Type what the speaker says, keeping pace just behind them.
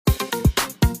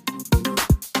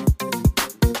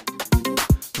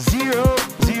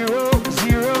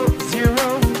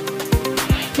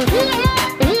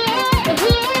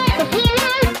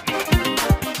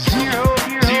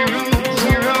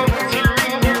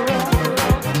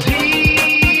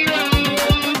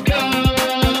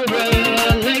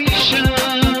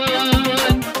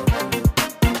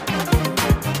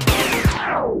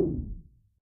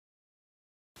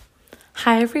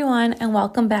Hi everyone, and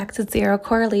welcome back to Zero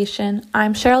Correlation.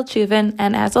 I'm Cheryl Chuvin,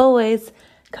 and as always,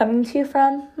 coming to you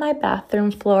from my bathroom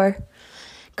floor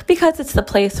because it's the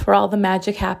place where all the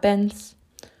magic happens.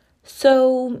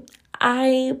 So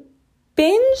I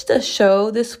binged a show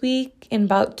this week in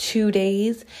about 2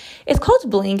 days. It's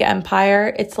called Bling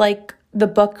Empire. It's like the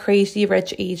book Crazy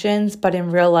Rich Asians, but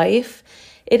in real life.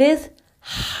 It is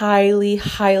highly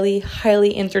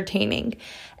entertaining.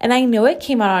 And I know it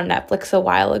came out on Netflix a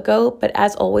while ago, but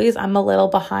as always, I'm a little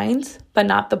behind, but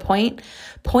not the point.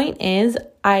 Point is,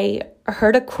 I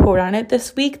heard a quote on it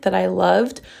this week that I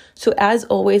loved. So as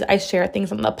always, I share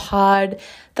things on the pod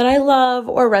that I love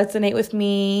or resonate with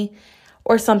me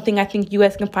or something I think you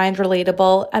guys can find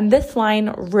relatable. And this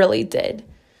line really did.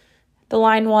 The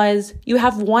line was, "You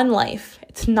have one life.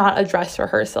 It's not a dress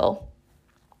rehearsal."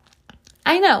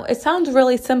 I know, it sounds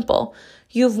really simple.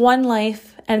 You have one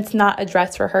life and it's not a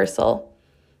dress rehearsal.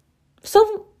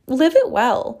 So live it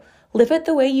well. Live it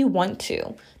the way you want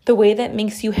to, the way that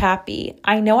makes you happy.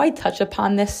 I know I touch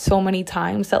upon this so many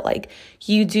times that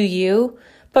you do you,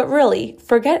 but really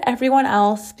forget everyone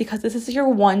else because this is your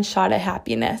one shot at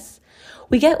happiness.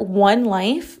 We get one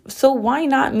life, so why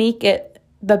not make it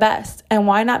the best and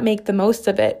why not make the most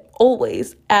of it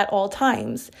always at all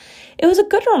times? It was a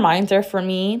good reminder for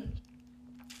me,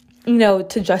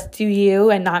 to just do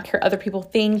you and not care other people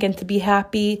think and to be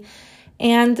happy.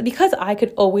 And because I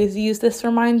could always use this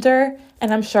reminder,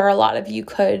 and I'm sure a lot of you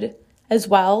could as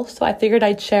well, so I figured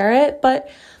I'd share it. But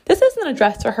this isn't a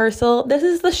dress rehearsal. This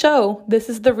is the show. This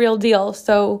is the real deal.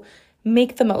 So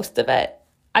make the most of it.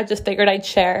 I just figured I'd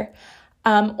share.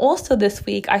 Also this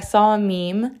week, I saw a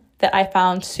meme that I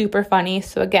found super funny.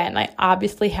 So again, I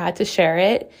obviously had to share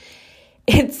it.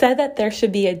 It said that there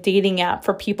should be a dating app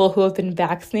for people who have been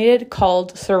vaccinated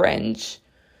called Syringe,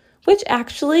 which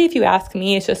actually, if you ask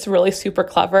me, is just really super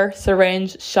clever.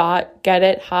 Syringe, shot, get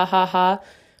it, ha, ha, ha,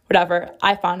 whatever.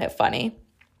 I found it funny.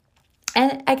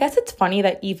 And I guess it's funny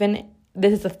that even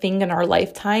this is a thing in our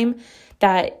lifetime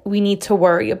that we need to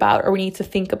worry about or we need to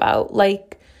think about.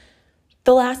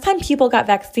 The last time people got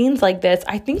vaccines like this,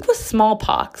 I think was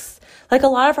smallpox. A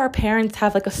lot of our parents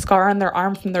have a scar on their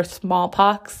arm from their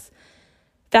smallpox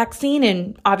vaccine,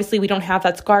 and obviously we don't have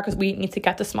that scar because we need to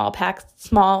get the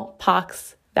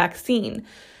smallpox vaccine.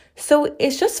 So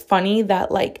it's just funny that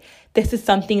this is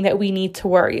something that we need to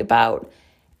worry about.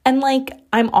 And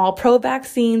I'm all pro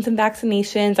vaccines and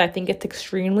vaccinations. I think it's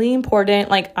extremely important.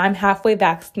 I'm halfway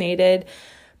vaccinated.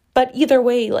 But either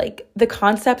way, the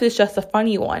concept is just a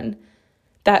funny one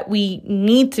that we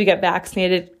need to get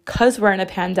vaccinated because we're in a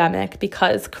pandemic,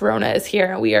 because Corona is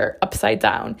here and we are upside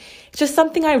down. It's just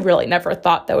something I really never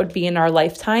thought that would be in our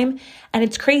lifetime. And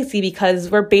it's crazy because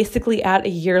we're basically at a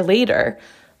year later.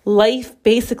 Life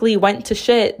basically went to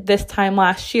shit this time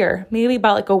last year, maybe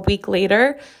about a week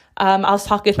later. I was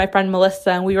talking with my friend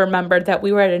Melissa and we remembered that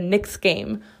we were at a Knicks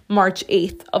game March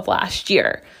 8th of last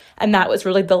year. And that was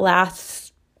really the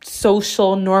last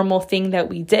social normal thing that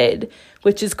we did,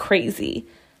 which is crazy.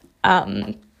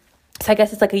 So I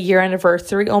guess it's a year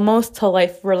anniversary almost till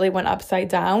life really went upside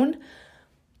down.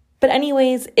 But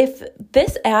anyways, if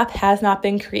this app has not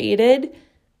been created,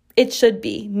 it should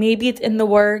be. Maybe it's in the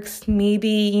works.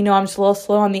 Maybe, I'm just a little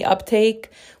slow on the uptake,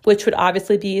 which would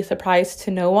obviously be a surprise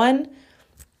to no one.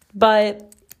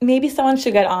 But maybe someone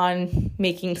should get on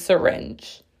making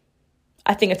Syringe.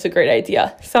 I think it's a great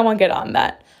idea. Someone get on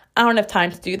that. I don't have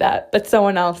time to do that, but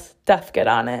someone else get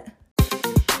on it.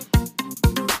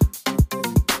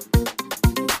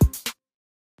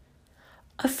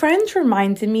 A friend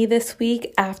reminded me this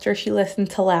week after she listened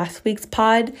to last week's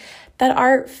pod that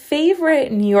our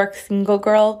favorite New York single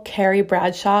girl, Carrie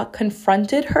Bradshaw,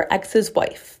 confronted her ex's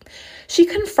wife. She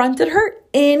confronted her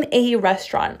in a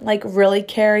restaurant, really,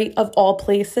 Carrie, of all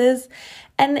places.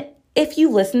 And if you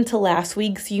listened to last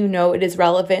week's, it is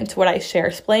relevant to what I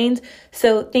explained.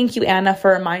 So thank you, Anna,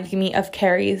 for reminding me of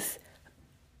Carrie's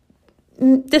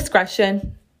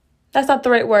discretion. That's not the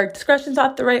right word. Discretion's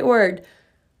not the right word.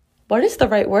 What is the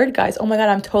right word, guys? Oh my God,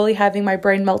 I'm totally having my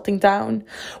brain melting down.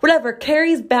 Whatever,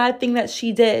 Carrie's bad thing that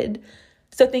she did.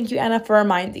 So thank you, Anna, for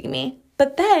reminding me.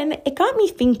 But then it got me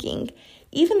thinking,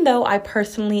 even though I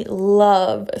personally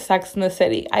love Sex and the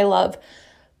City, I love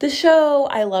the show,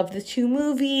 I love the 2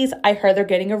 movies, I heard they're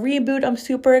getting a reboot, I'm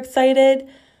super excited.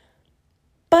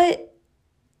 But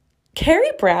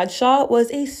Carrie Bradshaw was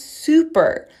a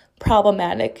super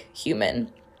problematic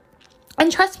human. And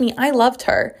trust me, I loved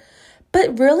her.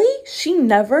 But really, she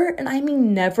never, and I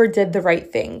mean never, did the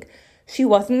right thing. She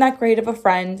wasn't that great of a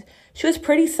friend. She was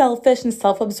pretty selfish and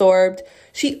self-absorbed.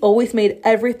 She always made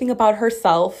everything about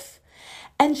herself.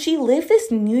 And she lived this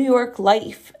New York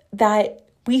life that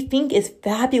we think is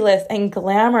fabulous and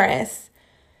glamorous.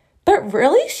 But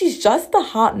really, she's just a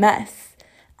hot mess.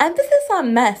 Emphasis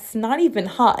on mess, not even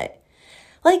hot.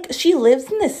 Like, she lives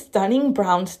in this stunning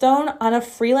brownstone on a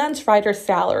freelance writer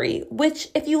salary, which,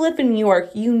 if you live in New York,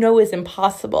 you know is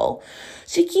impossible.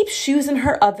 She keeps shoes in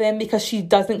her oven because she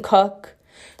doesn't cook.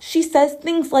 She says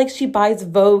things like she buys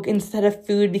Vogue instead of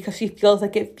food because she feels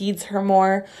like it feeds her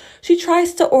more. She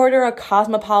tries to order a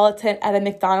Cosmopolitan at a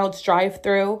McDonald's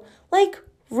drive-thru. Like,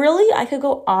 really, I could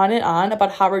go on and on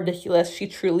about how ridiculous she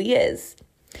truly is.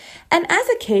 And as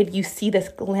a kid, you see this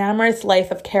glamorous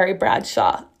life of Carrie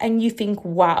Bradshaw, and you think,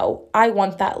 wow, I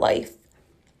want that life.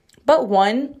 But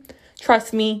one,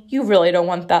 trust me, you really don't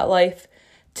want that life.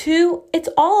 Two, it's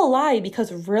all a lie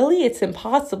because really it's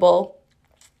impossible.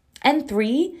 And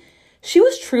three, she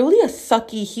was truly a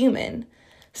sucky human.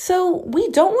 So we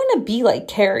don't want to be like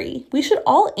Carrie. We should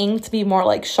all aim to be more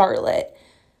like Charlotte.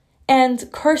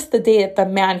 And curse the day that the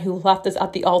man who left us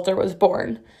at the altar was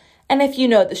born. And if you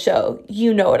know the show,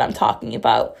 you know what I'm talking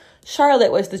about.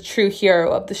 Charlotte was the true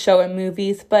hero of the show and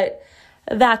movies, but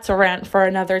that's a rant for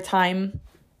another time.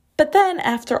 But then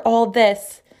after all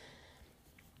this,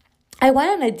 I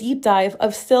went on a deep dive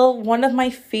of still one of my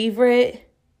favorite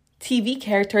TV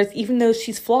characters, even though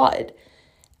she's flawed.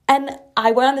 And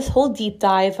I went on this whole deep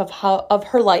dive of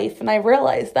her life, and I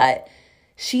realized that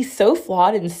she's so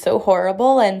flawed and so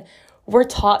horrible, and we're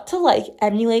taught to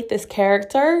emulate this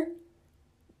character,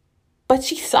 but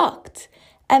she sucked.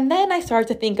 And then I started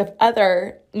to think of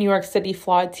other New York City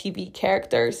flawed TV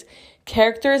characters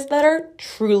that are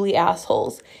truly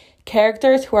assholes,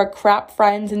 characters who are crap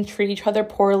friends and treat each other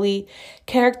poorly,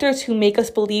 characters who make us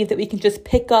believe that we can just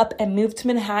pick up and move to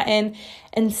Manhattan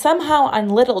and somehow on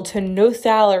little to no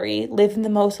salary live in the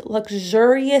most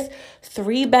luxurious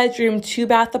 3-bedroom,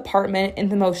 2-bath apartment in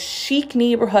the most chic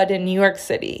neighborhood in New York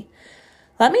City.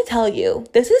 Let me tell you,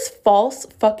 this is false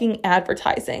fucking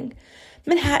advertising.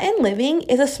 Manhattan living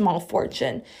is a small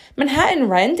fortune. Manhattan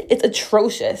rent is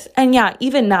atrocious. And yeah,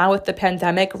 even now with the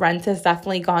pandemic, rent has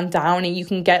definitely gone down and you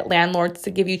can get landlords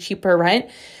to give you cheaper rent.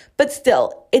 But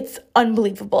still, it's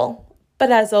unbelievable.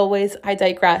 But as always, I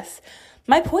digress.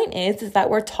 My point is that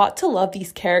we're taught to love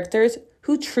these characters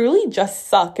who truly just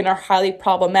suck and are highly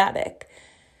problematic.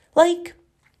 Like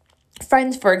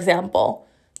Friends, for example.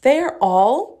 They are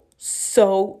all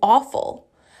so awful.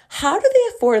 How do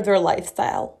they afford their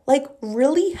lifestyle? Like,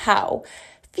 really, how?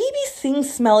 Phoebe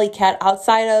sings Smelly Cat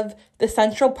outside of the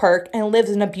Central Park and lives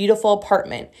in a beautiful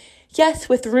apartment. Yes,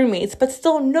 with roommates, but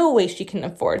still no way she can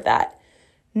afford that.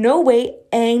 No way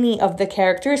any of the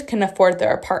characters can afford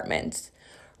their apartments.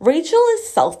 Rachel is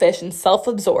selfish and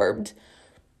self-absorbed.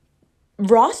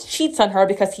 Ross cheats on her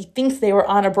because he thinks they were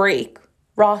on a break.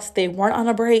 Ross, they weren't on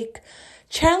a break.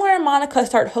 Chandler and Monica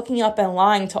start hooking up and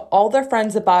lying to all their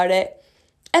friends about it.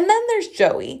 And then there's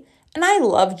Joey. And I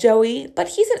love Joey, but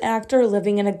he's an actor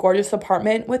living in a gorgeous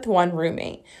apartment with one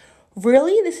roommate.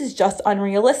 Really, this is just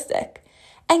unrealistic.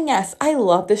 And yes, I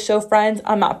love the show Friends.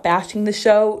 I'm not bashing the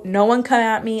show. No one come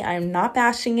at me. I'm not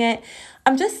bashing it.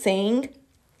 I'm just saying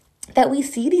that we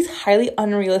see these highly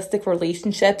unrealistic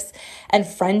relationships and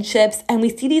friendships, and we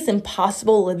see these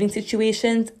impossible living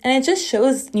situations, and it just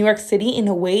shows New York City in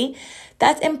a way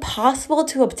that's impossible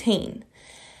to obtain.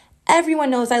 Everyone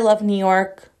knows I love New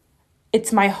York.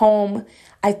 It's my home.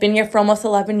 I've been here for almost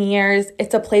 11 years.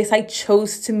 It's a place I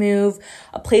chose to move,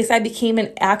 a place I became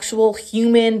an actual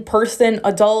human person,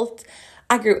 adult.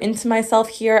 I grew into myself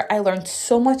here. I learned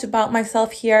so much about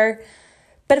myself here.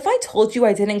 But if I told you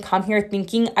I didn't come here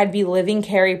thinking I'd be living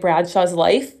Carrie Bradshaw's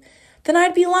life, then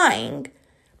I'd be lying.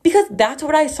 Because that's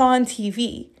what I saw on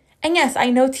TV. And yes, I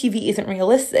know TV isn't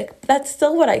realistic, but that's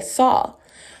still what I saw.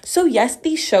 So yes,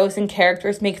 these shows and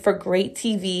characters make for great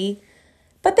TV,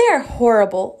 but they are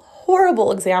horrible,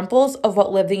 horrible examples of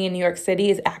what living in New York City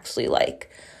is actually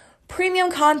like. Premium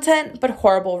content, but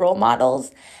horrible role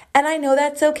models. And I know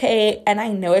that's okay, and I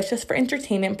know it's just for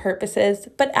entertainment purposes,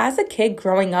 but as a kid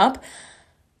growing up,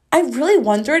 I really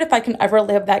wondered if I can ever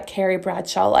live that Carrie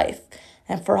Bradshaw life.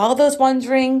 And for all those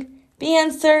wondering, the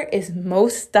answer is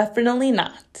most definitely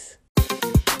not.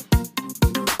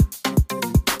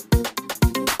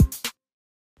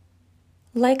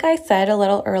 Like I said a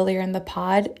little earlier in the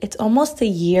pod, it's almost a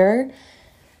year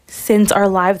since our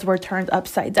lives were turned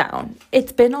upside down.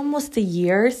 It's been almost a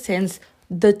year since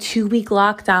the 2-week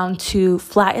lockdown to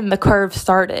flatten the curve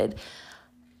started,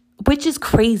 which is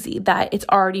crazy that it's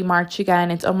already March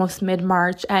again. It's almost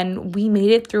mid-March and we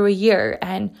made it through a year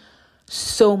and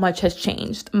so much has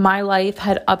changed. My life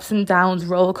had ups and downs,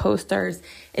 roller coasters.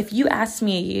 If you asked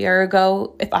me a year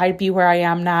ago if I'd be where I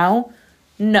am now,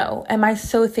 No. Am I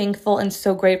so thankful and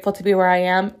so grateful to be where I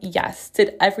am? Yes.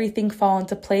 Did everything fall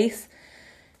into place?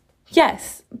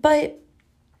 Yes. But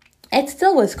it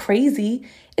still was crazy.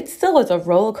 It still was a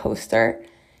roller coaster.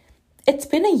 It's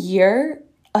been a year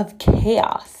of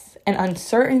chaos and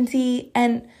uncertainty.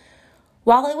 And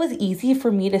while it was easy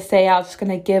for me to say I was just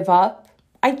going to give up,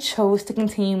 I chose to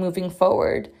continue moving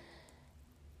forward.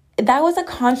 That was a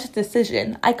conscious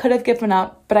decision. I could have given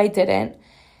up, but I didn't.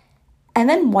 And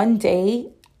then one day,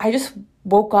 I just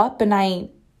woke up and I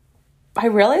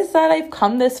realized that I've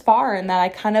come this far and that I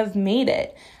kind of made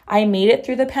it. I made it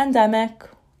through the pandemic,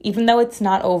 even though it's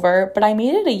not over, but I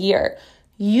made it a year.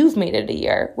 You've made it a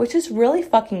year, which is really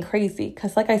fucking crazy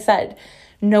because, like I said,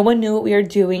 no one knew what we were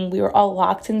doing. We were all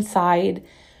locked inside.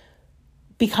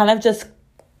 We kind of just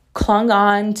clung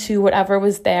on to whatever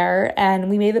was there and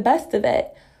we made the best of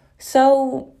it.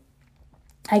 So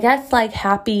I guess like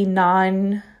happy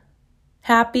 1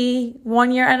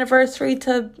 year anniversary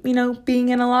to, being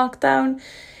in a lockdown.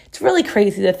 It's really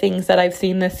crazy the things that I've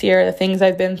seen this year, the things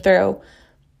I've been through.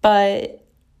 But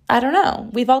I don't know.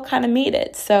 We've all kind of made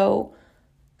it. So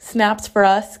snaps for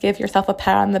us. Give yourself a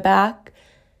pat on the back.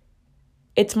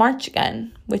 It's March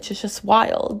again, which is just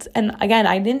wild. And again,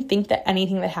 I didn't think that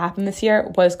anything that happened this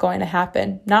year was going to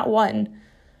happen. Not one.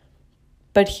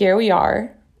 But here we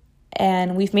are.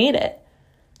 And we've made it.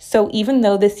 So even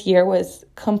though this year was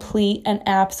complete and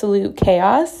absolute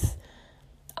chaos,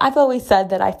 I've always said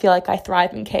that I feel like I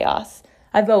thrive in chaos.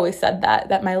 I've always said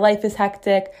that my life is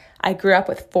hectic. I grew up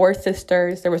with 4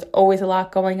 sisters. There was always a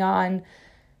lot going on.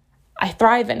 I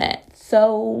thrive in it.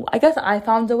 So I guess I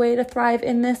found a way to thrive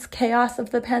in this chaos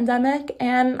of the pandemic.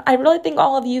 And I really think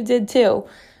all of you did too.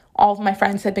 All of my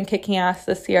friends have been kicking ass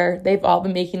this year. They've all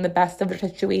been making the best of their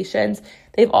situations.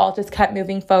 They've all just kept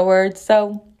moving forward.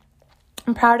 So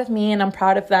I'm proud of me and I'm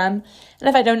proud of them. And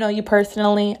if I don't know you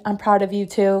personally, I'm proud of you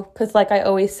too. Because like I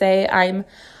always say, I'm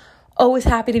always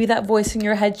happy to be that voice in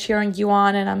your head cheering you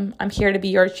on. And I'm here to be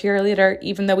your cheerleader,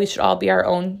 even though we should all be our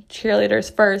own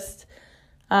cheerleaders first.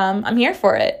 I'm here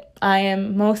for it. I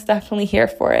am most definitely here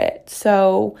for it.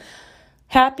 So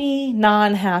happy,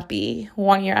 non-happy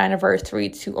 1 year anniversary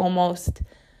to almost,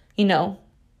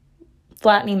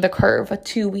 flattening the curve, a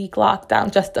 2-week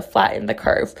lockdown just to flatten the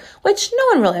curve, which no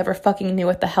one really ever fucking knew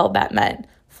what the hell that meant,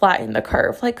 flatten the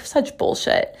curve, like such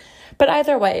bullshit. But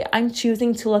either way, I'm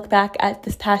choosing to look back at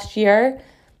this past year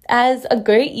as a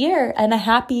great year and a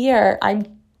happy year.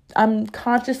 I'm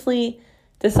consciously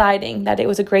deciding that it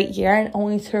was a great year and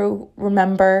only to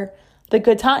remember the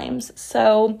good times.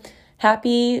 So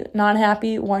happy,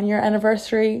 non-happy 1 year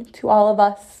anniversary to all of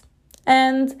us.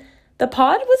 And the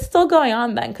pod was still going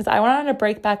on then because I went on a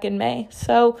break back in May.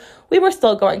 So we were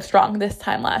still going strong this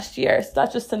time last year. So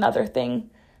that's just another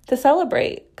thing to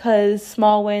celebrate because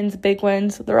small wins, big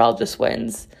wins, they're all just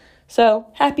wins. So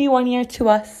happy 1 year to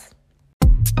us.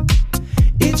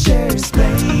 It's your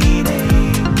explaining.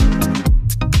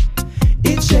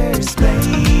 It's your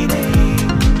explaining.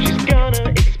 She's gonna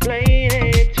explain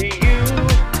it to you.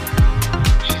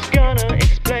 She's gonna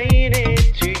explain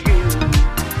it to you.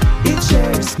 It's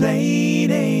your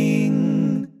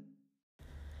explaining.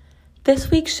 This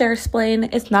week's Share Explain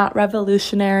is not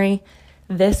revolutionary.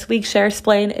 This week's Share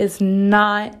Explain is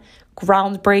not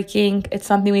groundbreaking. It's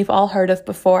something we've all heard of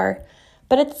before.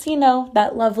 But it's,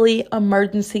 that lovely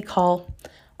emergency call.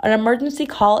 An emergency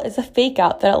call is a fake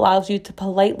out that allows you to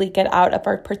politely get out of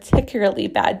a particularly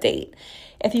bad date.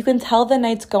 If you can tell the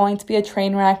night's going to be a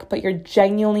train wreck, but you're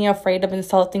genuinely afraid of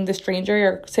insulting the stranger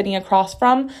you're sitting across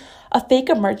from, a fake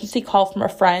emergency call from a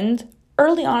friend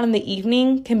early on in the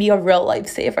evening can be a real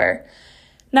lifesaver.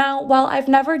 Now, while I've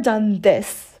never done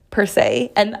this per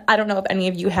se, and I don't know if any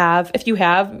of you have, if you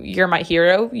have, you're my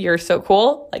hero. You're so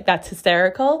cool. Like, that's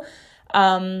hysterical.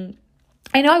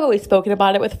 I know I've always spoken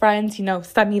about it with friends,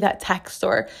 send me that text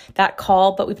or that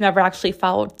call, but we've never actually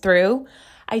followed through.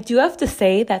 I do have to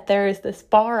say that there is this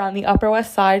bar on the Upper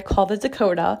West Side called the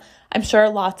Dakota. I'm sure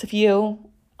lots of you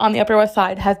on the Upper West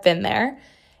Side have been there.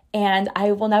 And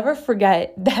I will never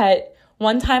forget that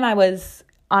one time I was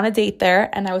on a date there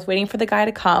and I was waiting for the guy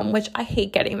to come, which I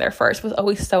hate getting there first, it was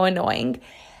always so annoying.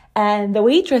 And the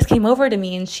waitress came over to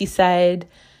me and she's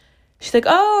like,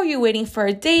 oh, are you waiting for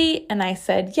a date? And I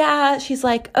said, yeah. She's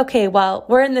like, okay, well,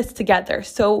 we're in this together.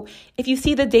 So if you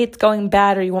see the date's going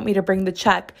bad or you want me to bring the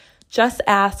check, just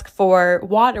ask for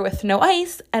water with no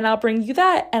ice and I'll bring you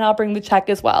that and I'll bring the check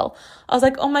as well. I was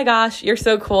like, oh my gosh, you're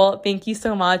so cool. Thank you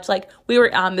so much. Like, we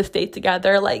were on this date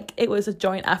together. Like, it was a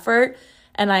joint effort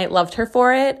and I loved her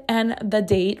for it. And the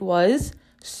date was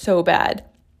so bad.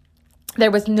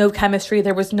 There was no chemistry.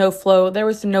 There was no flow. There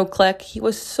was no click. He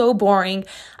was so boring.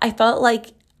 I felt like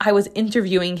I was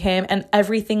interviewing him and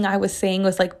everything I was saying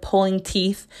was like pulling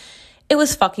teeth. It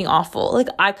was fucking awful. Like,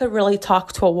 I could really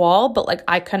talk to a wall, but like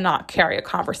I could not carry a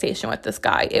conversation with this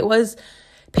guy. It was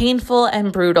painful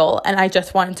and brutal, and I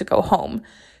just wanted to go home.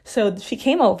 So she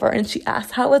came over and she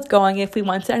asked how it was going, if we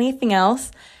wanted anything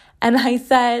else. And I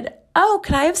said, oh,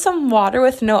 can I have some water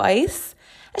with no ice?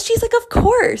 And she's like, of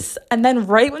course. And then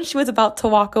right when she was about to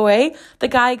walk away, the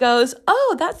guy goes,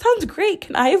 oh, that sounds great.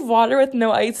 Can I have water with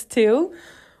no ice too?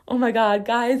 Oh my God,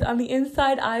 guys, on the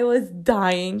inside, I was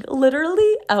dying.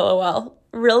 Literally, LOL.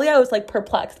 Really, I was like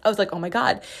perplexed. I was like, oh my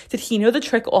God, did he know the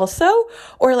trick also?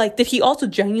 Or like, did he also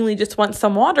genuinely just want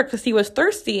some water because he was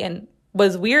thirsty and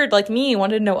was weird like me,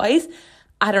 wanted no ice?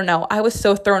 I don't know. I was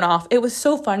so thrown off. It was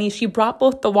so funny. She brought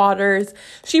both the waters.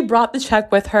 She brought the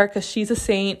check with her because she's a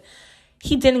saint.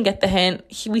 He didn't get the hint.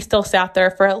 We still sat there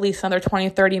for at least another 20,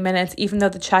 30 minutes, even though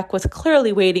the check was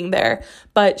clearly waiting there.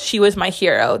 But she was my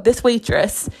hero. This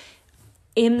waitress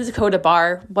in the Dakota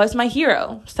bar was my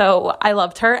hero. So I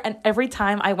loved her. And every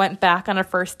time I went back on a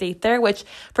first date there, which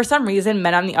for some reason,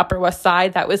 men on the Upper West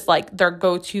Side, that was like their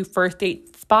go-to first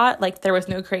date spot. Like, there was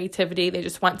no creativity. They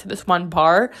just went to this one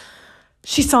bar.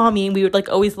 She saw me and we would like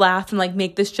always laugh and like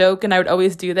make this joke, and I would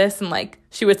always do this, and like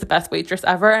she was the best waitress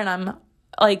ever, and I'm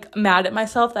like mad at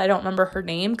myself that I don't remember her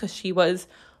name because she was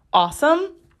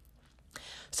awesome.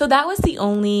 So that was the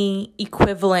only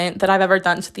equivalent that I've ever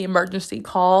done to the emergency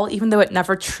call. Even though it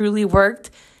never truly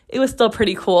worked, it was still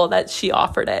pretty cool that she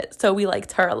offered it. So we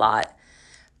liked her a lot.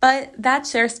 But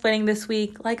that's share splitting this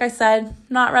week. Like I said,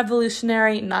 not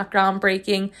revolutionary, not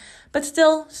groundbreaking, but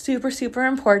still super, super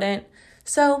important.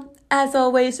 So as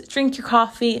always, drink your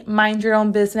coffee, mind your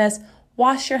own business,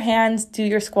 wash your hands, do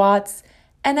your squats,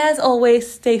 and as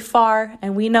always, stay far,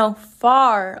 and we know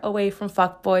far away from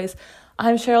fuckboys.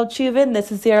 I'm Cheryl Chuvin.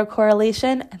 This is Zero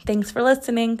Correlation, and thanks for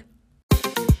listening.